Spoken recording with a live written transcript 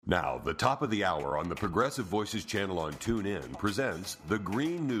Now, the top of the hour on the Progressive Voices channel on TuneIn presents the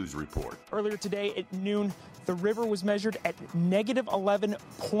Green News Report. Earlier today at noon, the river was measured at negative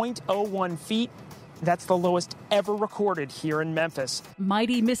 11.01 feet. That's the lowest ever recorded here in Memphis.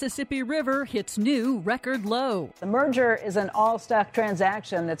 Mighty Mississippi River hits new record low. The merger is an all-stock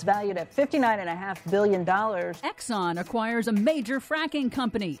transaction that's valued at $59.5 billion. Exxon acquires a major fracking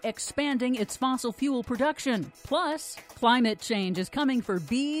company, expanding its fossil fuel production. Plus, climate change is coming for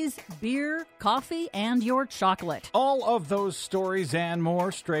bees, beer, coffee, and your chocolate. All of those stories and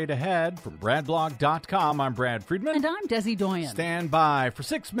more straight ahead. From BradBlog.com, I'm Brad Friedman. And I'm Desi Doyen. Stand by for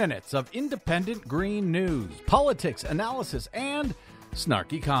 6 minutes of independent green news, politics, analysis, and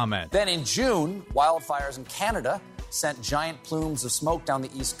snarky comment. Then in June, wildfires in Canada sent giant plumes of smoke down the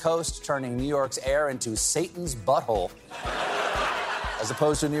East Coast, turning New York's air into Satan's butthole. As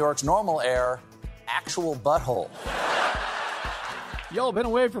opposed to New York's normal air, actual butthole. Y'all been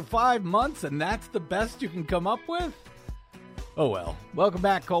away for 5 months, and that's the best you can come up with? Oh well. Welcome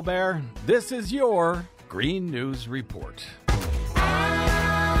back, Colbert. This is your Green News Report.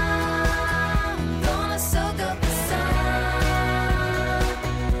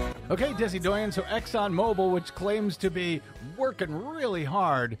 Okay, Desi Doyen, so Exxon Mobil, which claims to be working really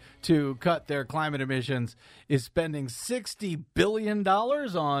hard to cut their climate emissions, is spending $60 billion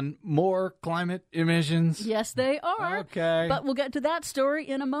on more climate emissions? Yes, they are. Okay. But we'll get to that story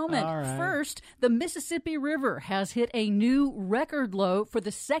in a moment. All right. First, the Mississippi River has hit a new record low for the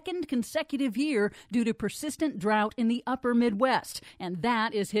second consecutive year due to persistent drought in the upper Midwest. And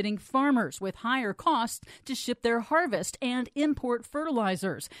that is hitting farmers with higher costs to ship their harvest and import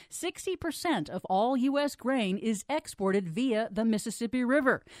fertilizers. 60% of all U.S. grain is exported via the Mississippi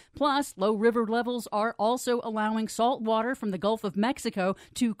River. Plus, low river levels are also allowing salt water from the Gulf of Mexico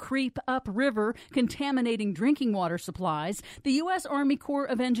to creep upriver, contaminating drinking water supplies. The U.S. Army Corps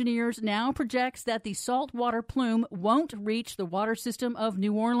of Engineers now projects that the saltwater plume won't reach the water system of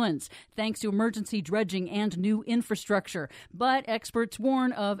New Orleans, thanks to emergency dredging and new infrastructure. But experts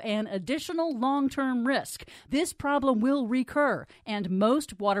warn of an additional long-term risk. This problem will recur, and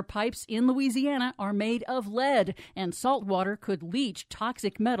most water pipes in Louisiana are made of lead, and salt water could leach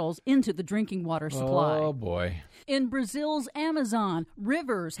toxic metals into the drinking water supply. Oh, boy. In Brazil's Amazon,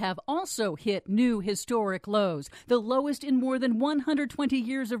 rivers have also hit new historic lows, the lowest in more than 120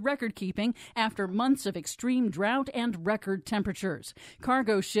 years of record keeping after months of extreme drought and record temperatures.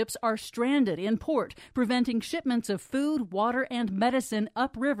 Cargo ships are stranded in port, preventing shipments of food, water, and medicine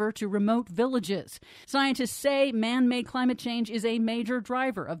upriver to remote villages. Scientists say man-made climate change is a major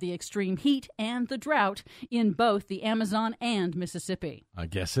driver of the extreme heat and the drought in both the Amazon and Mississippi. I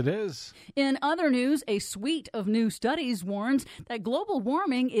guess it is. In other news, a suite of new studies warns that global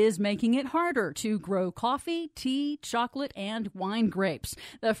warming is making it harder to grow coffee, tea, chocolate, and wine grapes.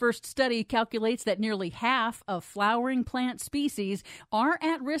 The first study calculates that nearly half of flowering plant species are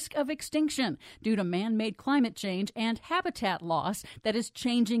at risk of extinction due to man-made climate change and habitat loss that is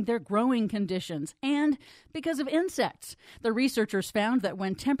changing their growing conditions, and because of insects. The researchers found that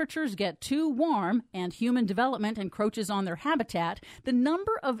when temperatures get too warm and human development encroaches on their habitat, the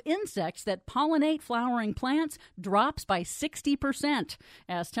number of insects that pollinate flowering plants drops by 60%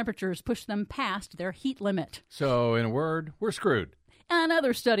 as temperatures push them past their heat limit. So, in a word, we're screwed.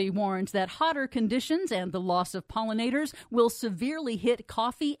 Another study warns that hotter conditions and the loss of pollinators will severely hit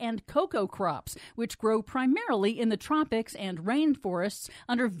coffee and cocoa crops, which grow primarily in the tropics and rainforests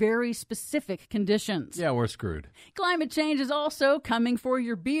under very specific conditions. Yeah, we're screwed. Climate change is also coming for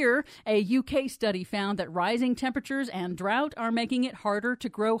your beer. A UK study found that rising temperatures and drought are making it harder to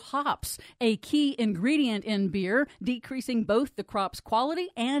grow hops, a key ingredient in beer, decreasing both the crop's quality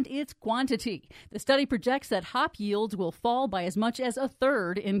and its quantity. The study projects that hop yields will fall by as much as a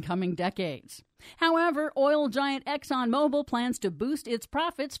third in coming decades. However, oil giant Exxon Mobil plans to boost its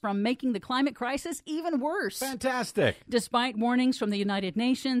profits from making the climate crisis even worse. Fantastic. Despite warnings from the United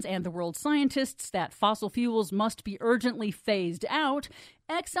Nations and the world scientists that fossil fuels must be urgently phased out,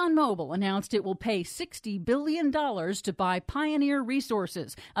 Exxon Mobil announced it will pay $60 billion to buy Pioneer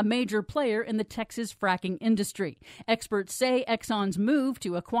Resources, a major player in the Texas fracking industry. Experts say Exxon's move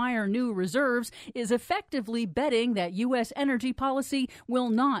to acquire new reserves is effectively betting that U.S. energy policy will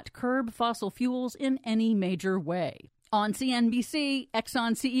not curb fossil fuels in any major way. On CNBC,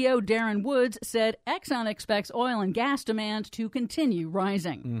 Exxon CEO Darren Woods said Exxon expects oil and gas demand to continue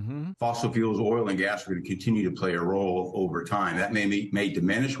rising. Mm-hmm. Fossil fuels, oil and gas are going to continue to play a role over time. That may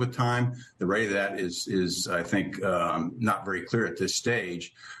diminish with time. The rate of that is I think, not very clear at this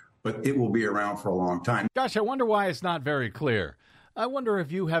stage, but it will be around for a long time. Gosh, I wonder why it's not very clear. I wonder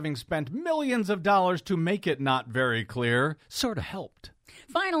if you having spent millions of dollars to make it not very clear sort of helped.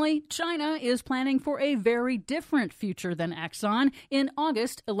 Finally, China is planning for a very different future than Exxon. In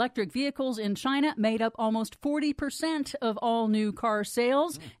August, electric vehicles in China made up almost 40% of all new car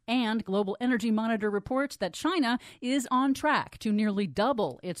sales. And Global Energy Monitor reports that China is on track to nearly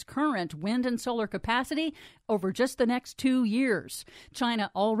double its current wind and solar capacity over just the next 2 years.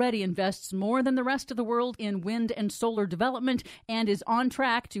 China already invests more than the rest of the world in wind and solar development and is on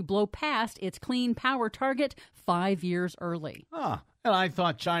track to blow past its clean power target 5 years early. And I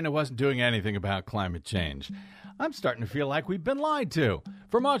thought China wasn't doing anything about climate change. I'm starting to feel like we've been lied to.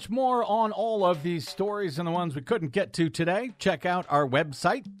 For much more on all of these stories and the ones we couldn't get to today, check out our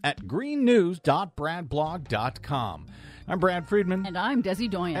website at greennews.bradblog.com. I'm Brad Friedman. And I'm Desi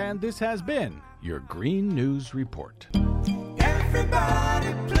Doyen. And this has been your Green News Report.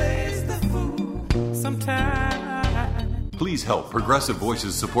 Everybody plays the fool sometime. Please help Progressive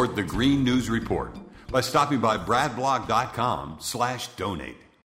Voices support the Green News Report by stopping by bradblog.com/donate.